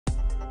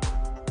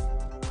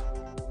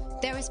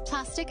There is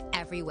plastic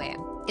everywhere.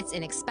 It's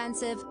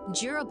inexpensive,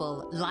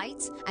 durable,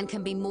 light, and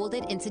can be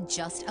molded into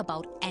just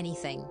about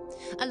anything.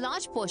 A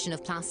large portion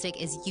of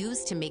plastic is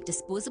used to make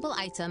disposable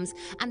items,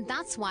 and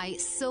that's why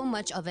so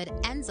much of it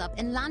ends up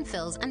in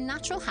landfills and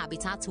natural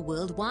habitats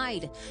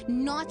worldwide.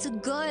 Not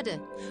good.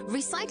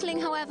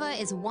 Recycling, however,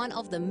 is one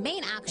of the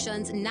main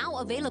actions now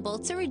available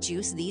to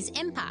reduce these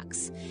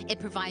impacts. It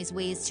provides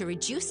ways to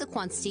reduce the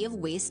quantity of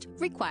waste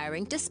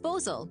requiring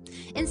disposal.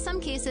 In some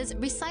cases,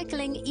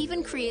 recycling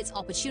even creates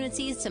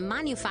opportunities to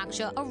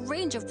manufacture a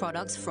range of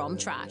products from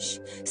trash.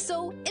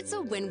 So it's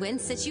a win-win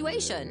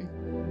situation.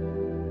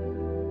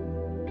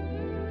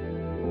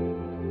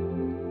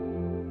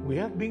 We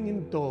have been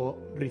into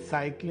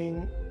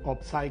recycling,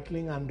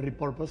 upcycling, and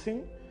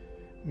repurposing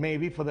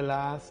maybe for the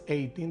last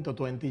 18 to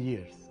 20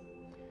 years.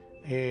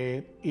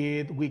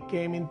 We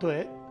came into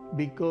it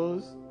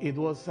because it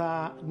was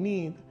a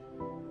need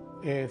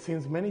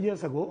since many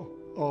years ago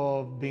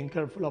of being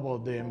careful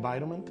about the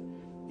environment.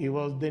 It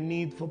was the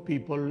need for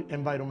people,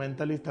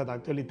 environmentalists that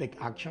actually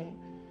take action,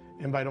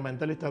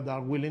 environmentalists that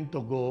are willing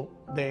to go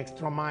the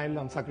extra mile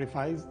and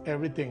sacrifice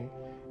everything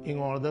in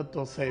order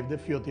to save the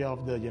future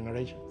of the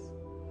generations.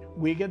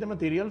 We get the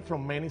material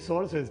from many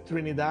sources.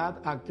 Trinidad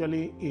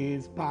actually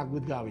is packed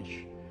with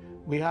garbage.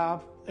 We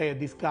have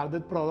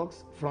discarded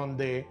products from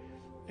the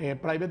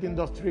private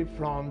industry,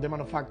 from the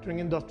manufacturing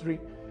industry,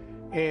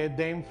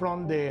 then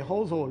from the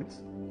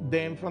households,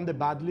 then from the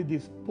badly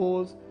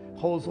disposed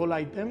household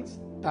items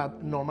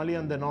that normally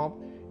end up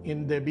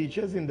in the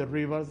beaches, in the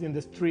rivers, in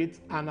the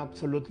streets, and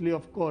absolutely,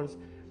 of course,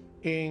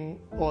 in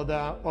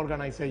other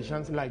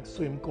organizations like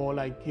Swimco,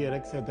 like CARE,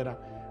 etc.,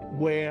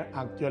 where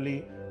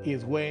actually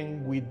is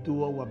when we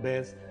do our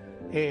best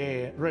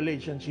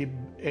relationship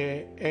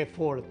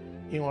effort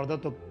in order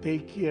to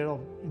take care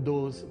of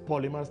those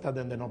polymers that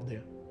end up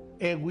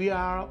there. We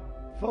are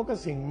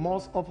focusing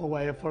most of our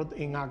effort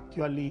in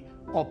actually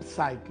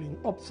upcycling.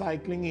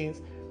 Upcycling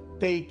is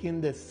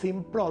taking the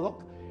same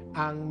product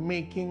and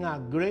making a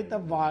greater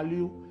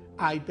value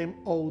item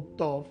out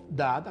of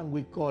that, and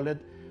we call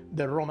it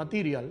the raw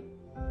material.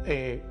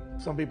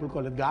 Some people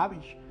call it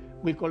garbage.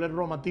 We call it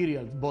raw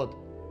materials, but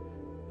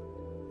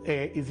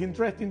it's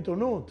interesting to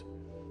note,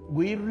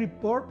 we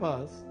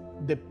repurpose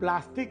the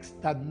plastics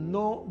that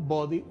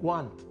nobody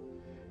wants.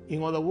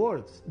 In other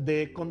words,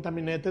 the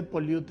contaminated,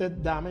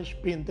 polluted,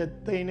 damaged,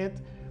 painted,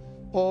 tainted,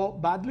 or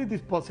badly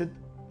disposed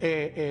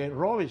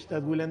rubbish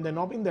that will end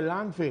up in the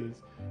landfills,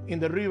 in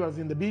the rivers,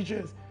 in the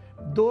beaches,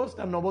 those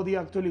that nobody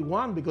actually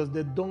wants because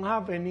they don't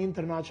have any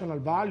international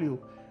value,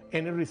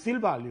 any resale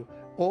value,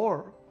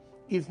 or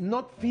it's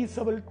not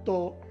feasible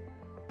to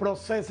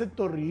process it,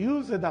 to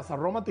reuse it as a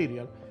raw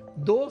material.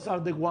 Those are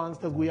the ones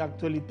that we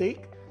actually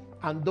take,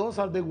 and those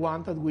are the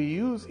ones that we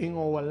use in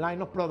our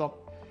line of product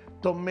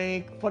to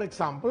make, for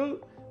example,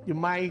 you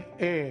might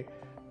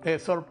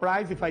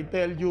surprise if I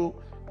tell you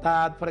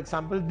that, for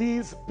example,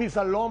 this piece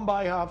of lumber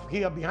I have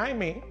here behind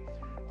me,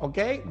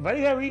 okay,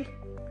 very heavy,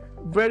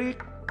 very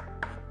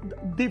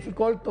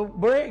difficult to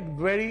break,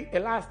 very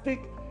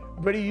elastic,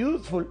 very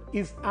useful,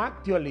 is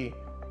actually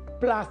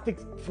plastic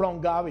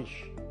from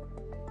garbage.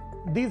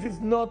 This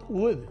is not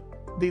wood.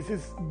 This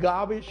is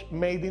garbage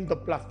made into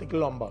plastic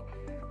lumber.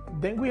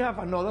 Then we have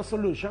another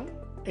solution.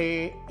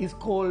 It's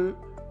called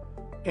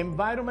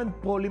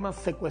environment polymer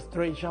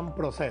sequestration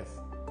process.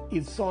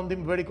 It's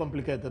something very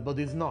complicated, but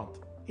it's not.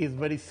 It's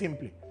very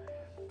simple.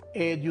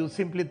 You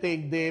simply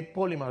take the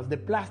polymers, the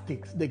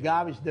plastics, the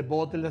garbage, the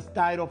bottles,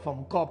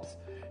 styrofoam, cups,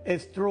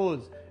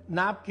 straws,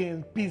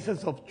 napkins,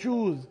 pieces of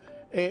shoes,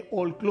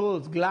 old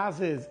clothes,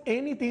 glasses,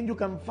 anything you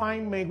can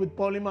find made with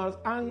polymers,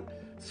 and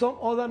some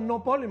other no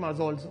polymers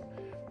also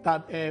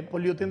that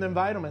pollute the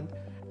environment,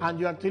 and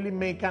you actually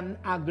make an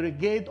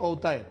aggregate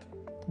out of it.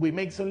 We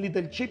make some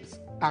little chips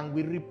and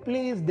we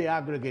replace the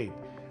aggregate.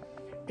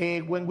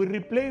 When we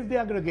replace the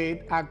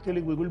aggregate,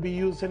 actually we will be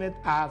using it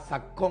as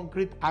a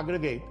concrete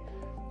aggregate,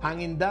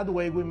 and in that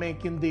way we're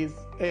making these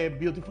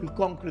beautiful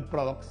concrete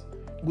products.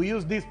 We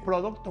use this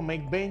product to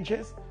make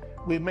benches,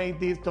 we made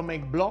this to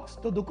make blocks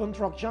to do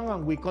construction,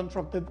 and we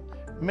constructed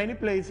many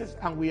places,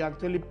 and we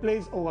actually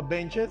place our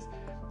benches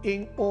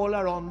in all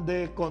around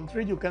the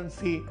country. You can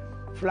see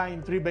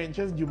flying tree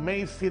benches. You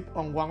may sit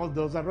on one of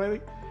those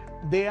already.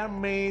 They are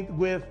made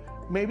with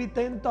maybe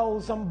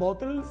 10,000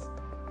 bottles,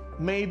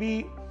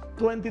 maybe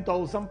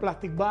 20,000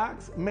 plastic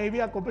bags, maybe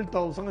a couple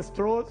thousand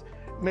straws,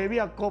 maybe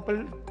a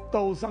couple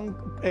thousand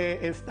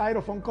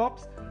styrofoam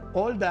cups,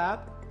 all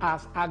that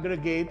as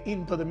aggregate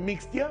into the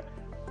mixture.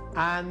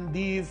 And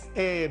this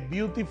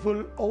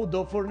beautiful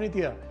outdoor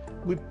furniture,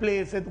 we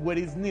place it where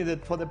it's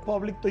needed for the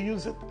public to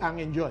use it and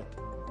enjoy it.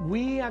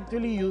 We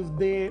actually use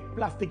the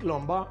plastic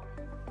lumber,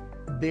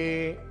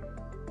 the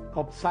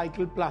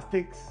upcycled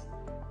plastics,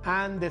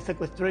 and the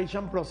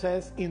sequestration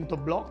process into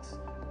blocks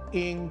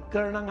in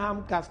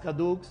Kernanham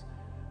Cascaduk's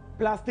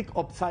Plastic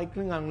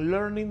Upcycling and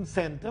Learning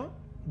Center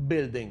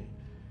building.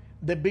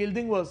 The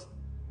building was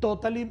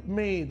totally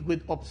made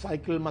with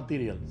upcycled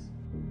materials.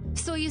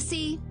 So you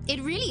see,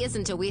 it really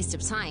isn't a waste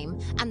of time,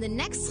 and the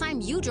next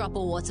time you drop a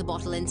water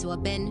bottle into a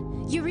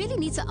bin, you really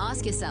need to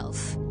ask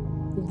yourself,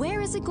 where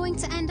is it going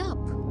to end up?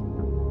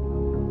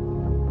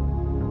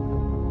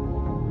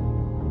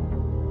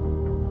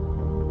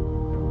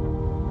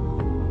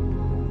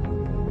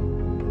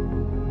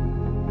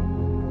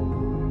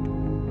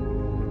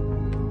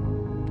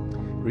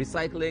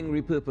 Recycling,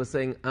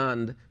 repurposing,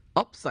 and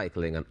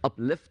upcycling and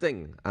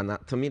uplifting. And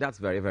that, to me, that's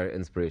very, very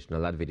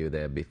inspirational, that video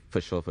there, for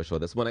sure, for sure.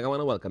 This morning, I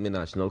want to welcome the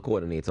National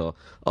Coordinator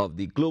of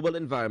the Global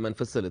Environment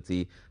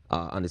Facility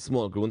and the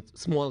Small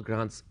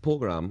Grants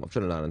Program of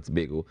Trinidad and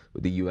Tobago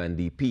with the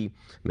UNDP,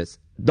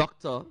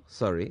 Dr.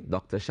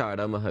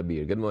 Sharda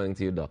Mahabir. Good morning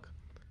to you, Doc.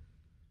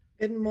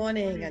 Good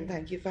morning, and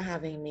thank you for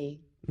having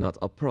me. Not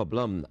a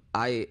problem.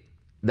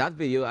 That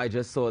video I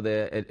just saw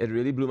there, it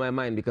really blew my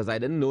mind because I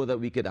didn't know that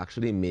we could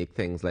actually make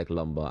things like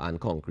lumber and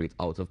concrete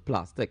out of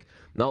plastic.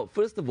 Now,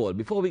 first of all,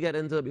 before we get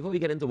into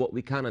what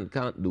we can and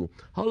can't do,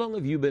 how long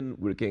have you been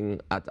working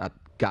at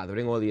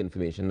gathering all the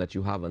information that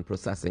you have and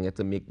processing it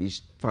to make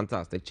these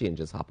fantastic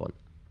changes happen?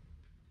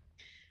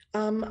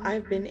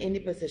 I've been in the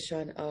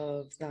position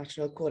of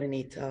National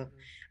Coordinator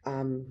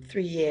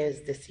 3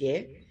 years this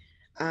year.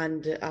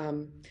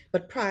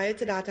 But prior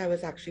to that, I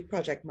was actually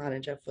project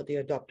manager for the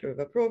Adopt a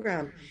River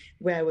program,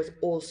 where I was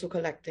also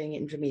collecting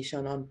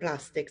information on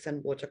plastics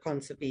and water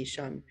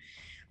conservation.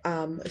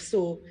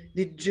 So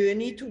the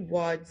journey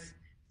towards,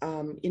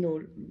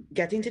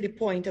 getting to the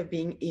point of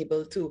being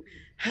able to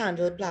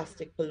handle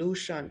plastic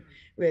pollution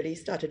really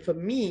started for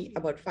me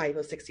about 5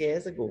 or 6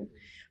 years ago.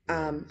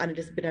 And it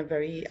has been a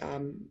very,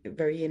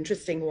 very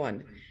interesting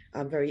one,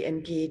 very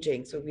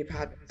engaging. So we've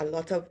had a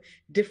lot of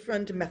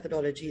different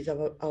methodologies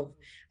of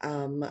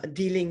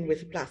dealing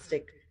with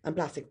plastic and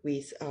plastic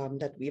waste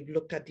that we've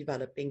looked at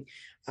developing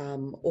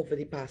over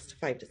the past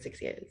 5 to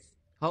 6 years.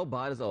 How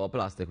bad is our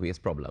plastic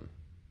waste problem?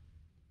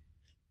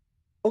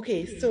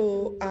 Okay,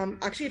 so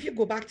actually, if you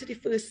go back to the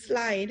first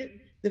slide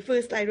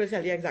will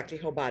tell you exactly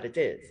how bad it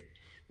is,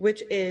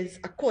 which is,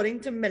 according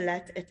to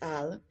Millet et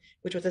al.,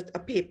 which was a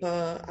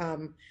paper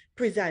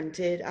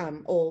presented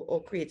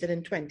or created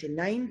in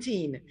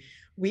 2019,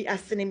 we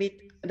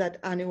estimate that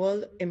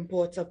annual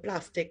imports of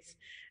plastics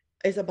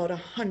is about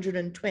over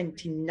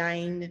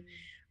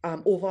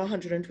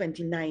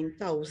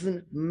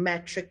 129,000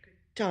 metric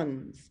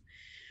tons.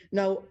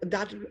 Now,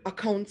 that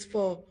accounts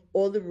for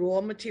all the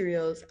raw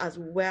materials as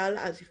well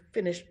as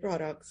finished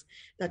products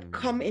that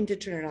come into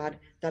Trinidad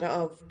that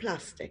are of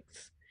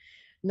plastics.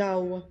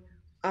 Now,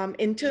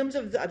 in terms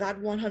of that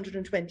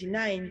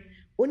 129,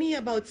 only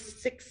about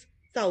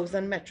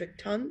 6,000 metric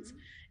tons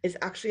is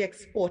actually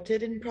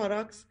exported in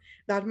products.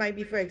 That might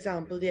be, for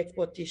example, the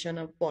exportation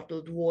of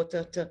bottled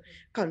water to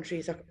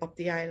countries of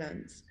the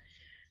islands.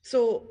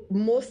 So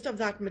most of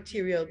that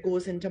material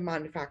goes into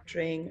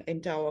manufacturing,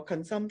 into our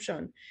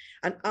consumption.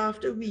 And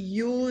after we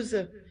use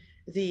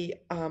the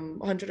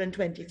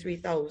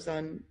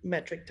 123,000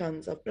 metric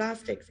tons of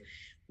plastics,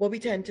 what we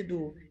tend to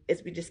do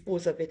is we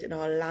dispose of it in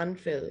our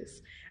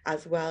landfills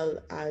as well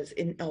as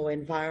in our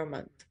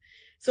environment.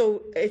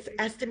 So it's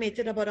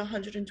estimated about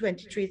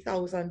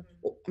 123,000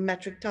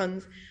 metric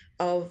tons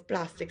of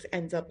plastics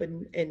ends up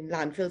in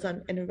landfills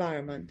and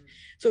environment.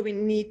 So we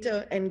need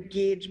to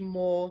engage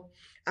more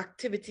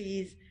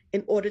activities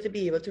in order to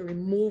be able to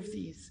remove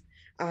these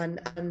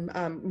and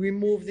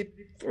remove the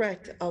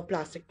threat of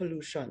plastic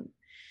pollution.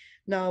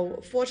 Now,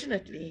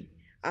 fortunately,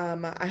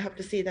 I have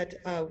to say that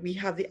we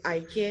have the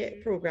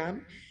iCare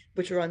program,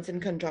 which runs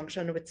in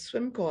conjunction with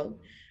SwimCall,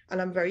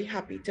 and I'm very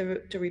happy to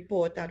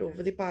report that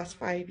over the past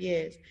 5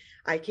 years,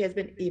 iCare has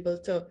been able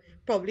to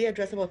probably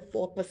address about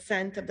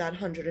 4% of that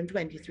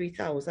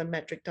 123,000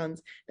 metric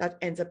tons that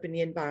ends up in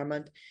the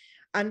environment.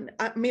 And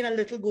I mean, a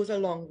little goes a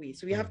long way.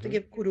 So we have to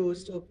give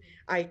kudos to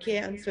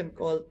iCare and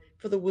SwimCall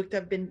for the work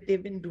they've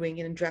been doing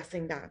in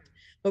addressing that.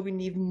 But we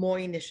need more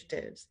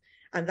initiatives.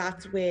 And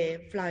that's where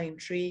Flying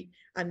Tree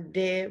and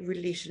their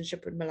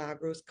relationship with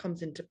Milagros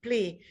comes into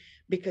play,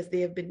 because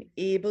they have been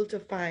able to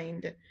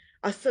find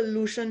a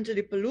solution to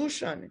the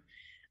pollution.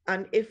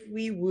 And if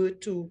we were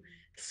to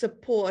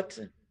support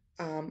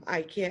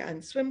iCare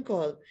and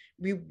SwimCall,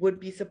 we would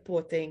be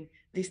supporting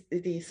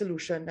the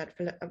solution that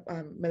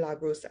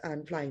Milagros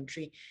and Flying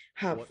Tree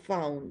have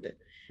found.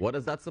 What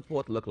does that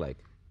support look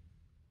like?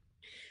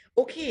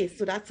 Okay,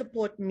 so that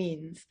support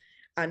means,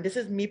 and this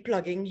is me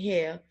plugging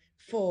here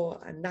for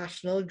a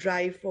national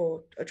drive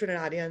for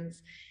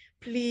Trinidadians,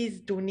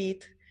 please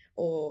donate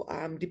or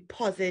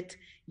deposit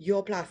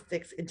your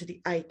plastics into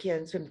the iCare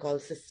and SwimCall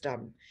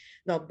system.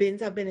 Now, bins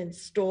have been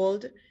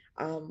installed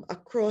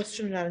across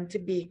Trinidad and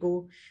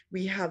Tobago.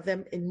 We have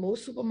them in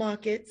most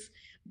supermarkets,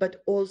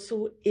 but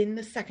also in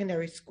the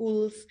secondary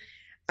schools.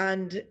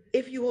 And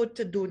if you were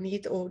to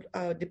donate or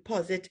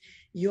deposit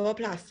your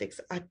plastics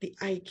at the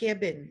iCare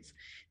bins,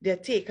 they're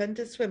taken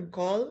to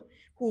SwimCall,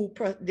 who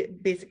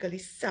basically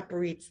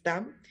separates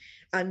them.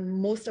 And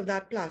most of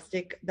that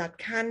plastic that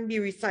can be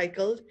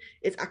recycled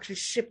is actually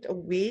shipped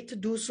away to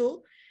do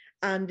so.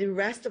 And the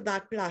rest of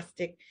that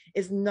plastic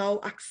is now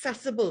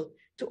accessible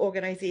to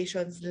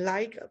organizations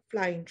like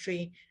Flying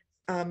Tree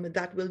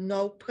that will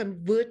now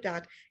convert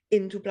that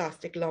into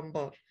plastic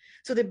lumber.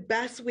 So the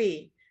best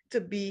way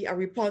to be a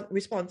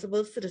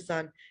responsible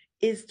citizen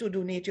is to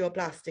donate your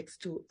plastics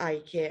to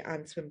iCare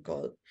and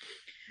SwimCall.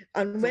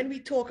 And when we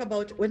talk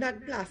about when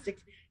that plastic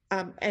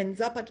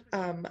ends up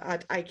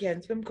at iCare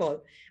and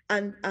SwimCall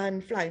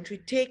and Flying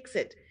Tree takes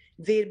it,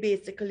 they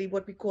basically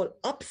what we call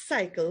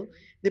upcycle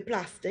the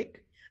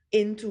plastic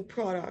into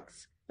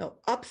products. Now,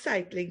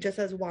 upcycling, just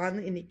as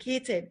Juan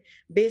indicated,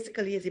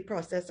 basically is a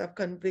process of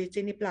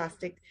converting the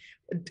plastic,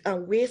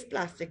 waste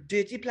plastic,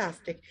 dirty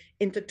plastic,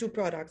 into two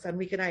products. And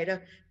we can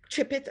either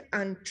chip it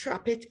and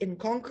trap it in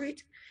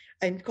concrete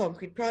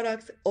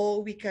products,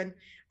 or we can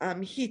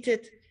heat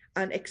it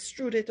and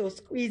extrude it or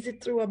squeeze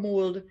it through a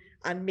mold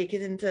and make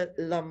it into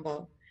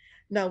lumber.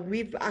 Now,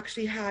 we've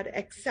actually had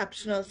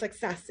exceptional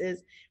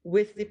successes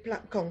with the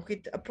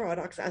concrete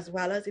products as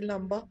well as the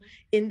lumber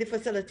in the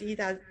facility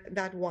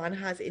that Juan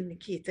has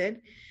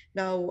indicated.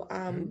 Now,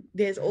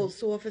 there's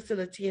also a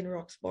facility in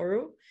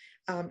Roxborough,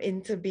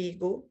 in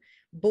Tobago.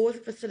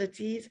 Both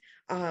facilities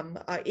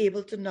are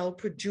able to now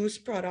produce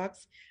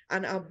products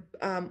and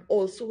are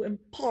also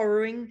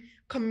empowering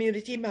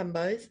community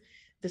members.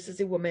 This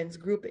is a women's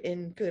group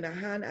in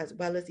Kernahan as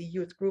well as a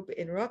youth group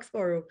in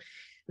Roxborough.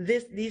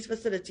 These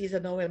facilities are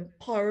now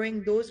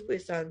empowering those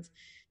persons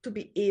to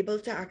be able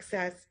to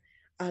access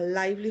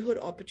livelihood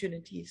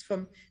opportunities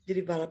from the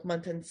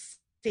development and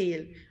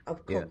sale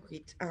of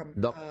concrete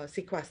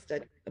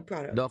sequestered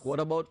products. Doc, what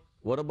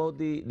about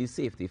the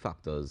safety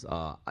factors?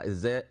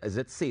 Is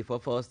it safer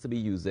for us to be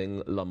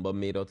using lumber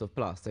made out of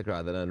plastic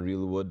rather than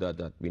real wood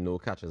that we know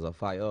catches a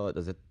fire?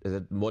 Is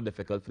it more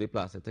difficult for the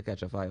plastic to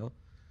catch a fire?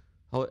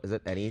 How is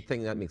it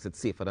anything that makes it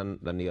safer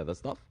than the other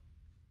stuff?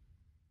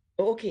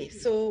 Okay,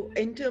 so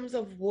in terms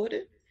of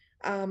wood,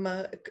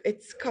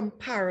 it's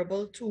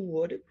comparable to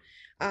wood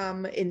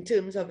in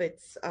terms of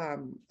its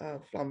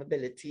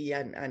flammability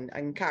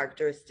and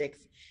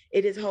characteristics.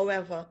 It is,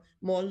 however,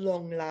 more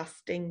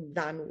long-lasting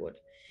than wood.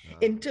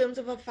 In terms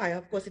of a fire,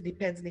 of course, it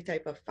depends on the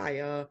type of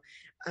fire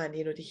and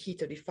the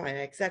heat of the fire,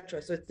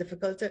 etc. So it's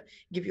difficult to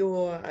give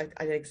you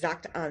an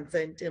exact answer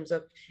in terms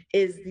of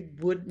is the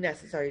wood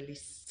necessarily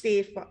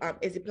safer,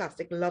 is the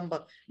plastic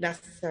lumber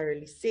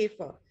necessarily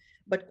safer?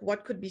 But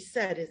what could be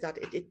said is that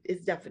it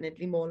is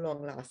definitely more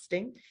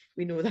long-lasting.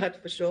 We know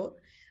that for sure.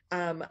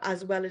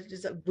 As well as it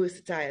is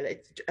versatile.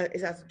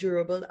 It's as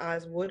durable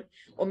as wood,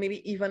 or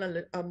maybe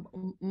even a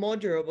more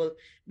durable,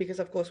 because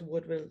of course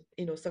wood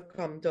will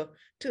succumb to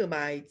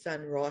termites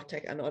and rot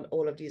and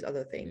all of these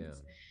other things.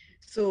 Yeah.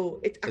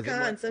 So I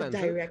can't answer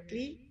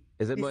directly.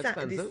 Is it more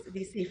expensive?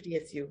 The safety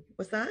issue.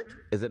 What's that?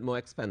 Is it more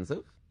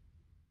expensive?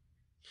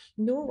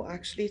 No,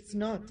 actually it's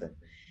not.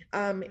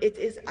 It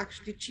is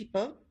actually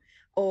cheaper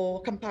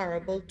or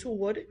comparable to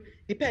wood,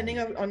 depending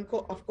on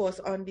of course,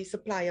 on the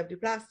supply of the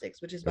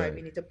plastics, which is why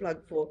we need to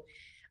plug for,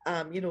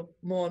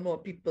 more and more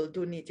people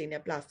donating their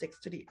plastics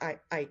to the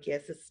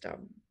iCare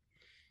system.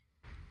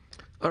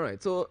 All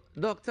right, so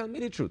Doc, tell me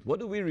the truth. What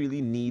do we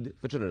really need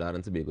for Trinidad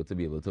and Tobago to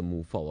be able to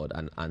move forward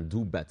and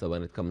do better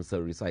when it comes to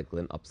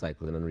recycling,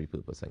 upcycling, and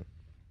repurposing?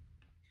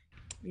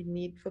 We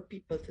need for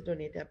people to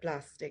donate their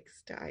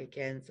plastics to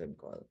iCare and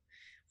SwimCall,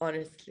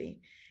 honestly.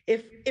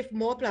 If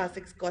more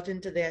plastics got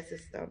into their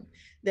system,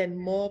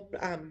 then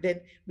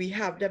then we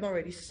have them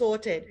already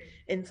sorted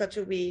in such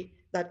a way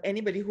that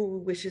anybody who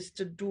wishes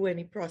to do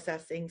any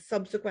processing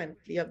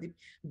subsequently of the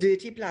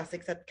dirty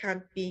plastics that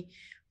can't be,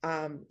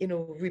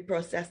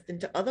 reprocessed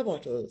into other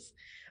bottles,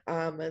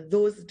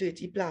 those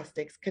dirty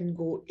plastics can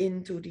go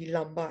into the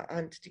lumber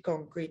and the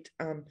concrete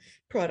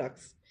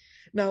products.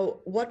 Now,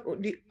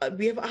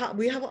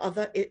 we have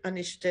other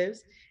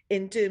initiatives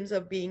in terms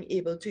of being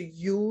able to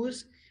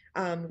use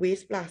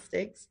waste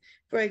plastics.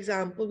 For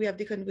example, we have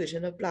the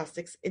conversion of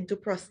plastics into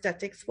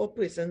prosthetics for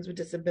persons with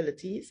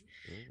disabilities.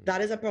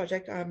 That is a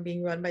project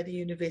being run by the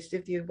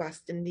University of the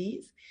West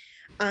Indies.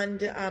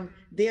 And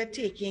they are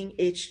taking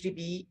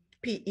HDB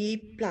PE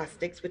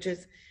plastics, which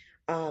is,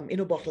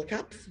 bottle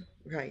caps,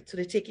 right? So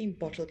they're taking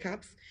bottle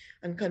caps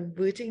and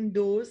converting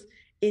those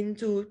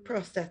into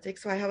prosthetics.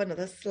 So I have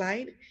another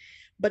slide.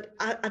 But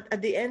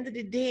at the end of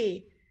the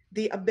day,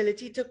 the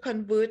ability to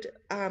convert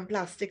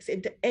plastics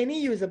into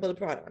any usable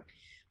product,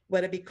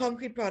 whether it be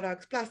concrete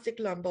products, plastic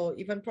lumber, or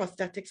even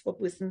prosthetics for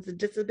persons with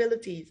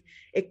disabilities,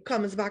 it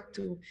comes back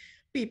to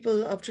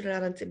people of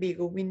Trinidad and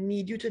Tobago. We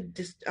need you to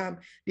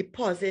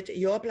deposit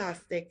your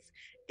plastics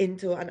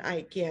into an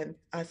iCare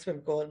and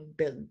SwimCall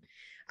bin.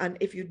 And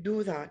if you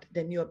do that,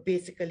 then you're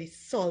basically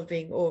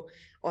solving or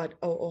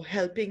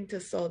helping to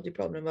solve the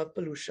problem of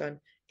pollution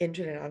in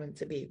Trinidad and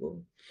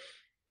Tobago.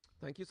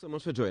 Thank you so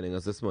much for joining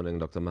us this morning,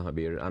 Dr.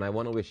 Mahabir. And I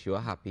want to wish you a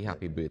happy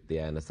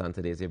birthday. I understand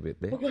today's your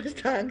birthday. Oh,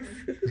 thanks.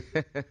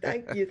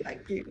 Thank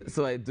you.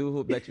 So I do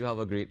hope that you have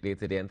a great day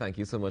today, and thank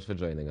you so much for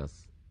joining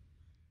us.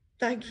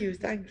 Thank you.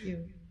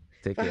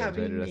 Take care.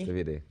 Enjoy the rest of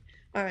your day.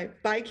 All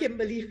right. Bye,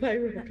 Kimberly. Bye,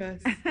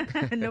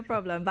 Rawkus. No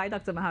problem. Bye,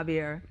 Dr.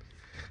 Mahabir.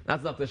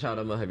 That's Dr.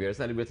 Sharda Mahabir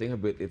celebrating her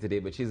birthday today,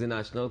 but she's the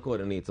National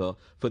Coordinator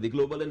for the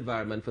Global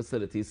Environment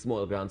Facilities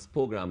Small Grants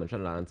Program in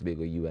Trinidad and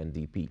Tobago,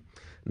 UNDP.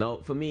 Now,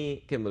 for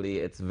me, Kimberly,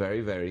 it's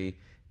very, very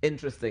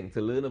interesting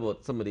to learn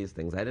about some of these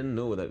things. I didn't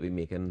know that we're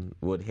making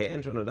wood here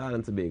in Trinidad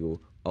and Tobago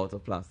out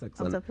of plastics.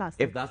 Out of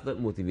plastics. If that's not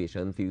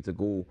motivation for you to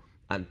go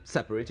and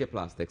separate your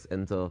plastics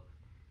into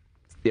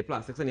your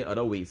plastics and your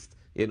other waste,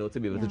 you know, to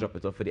be able to drop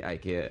it off for the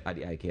IKEA, at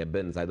the IKEA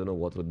bins, I don't know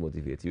what would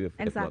motivate you.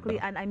 Exactly,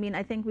 and I mean,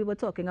 I think we were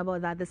talking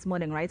about that this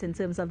morning, right, in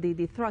terms of the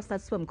thrust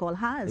that Swim Call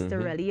has to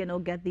really, you know,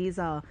 get these,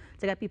 to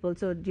get people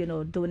to, you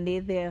know,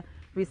 donate their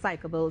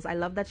recyclables. I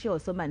love that she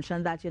also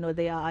mentioned that, you know,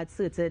 they are at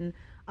certain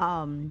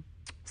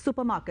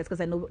supermarkets,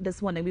 because I know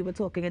this morning we were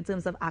talking in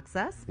terms of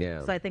access.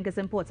 Yeah. So I think it's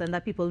important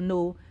that people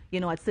know, you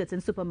know, at certain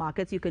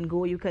supermarkets you can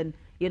go, you can,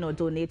 you know,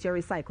 donate your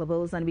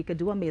recyclables, and we could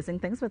do amazing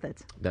things with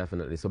it.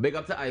 Definitely. So big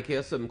up to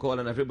IKEA, Swim Call,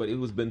 and everybody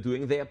who's been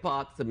doing their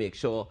part to make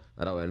sure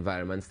that our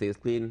environment stays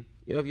clean.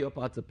 You have your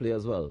part to play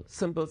as well.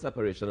 Simple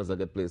separation is a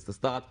good place to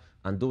start,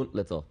 and don't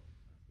litter.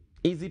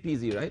 Easy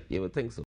peasy, right? You would think so.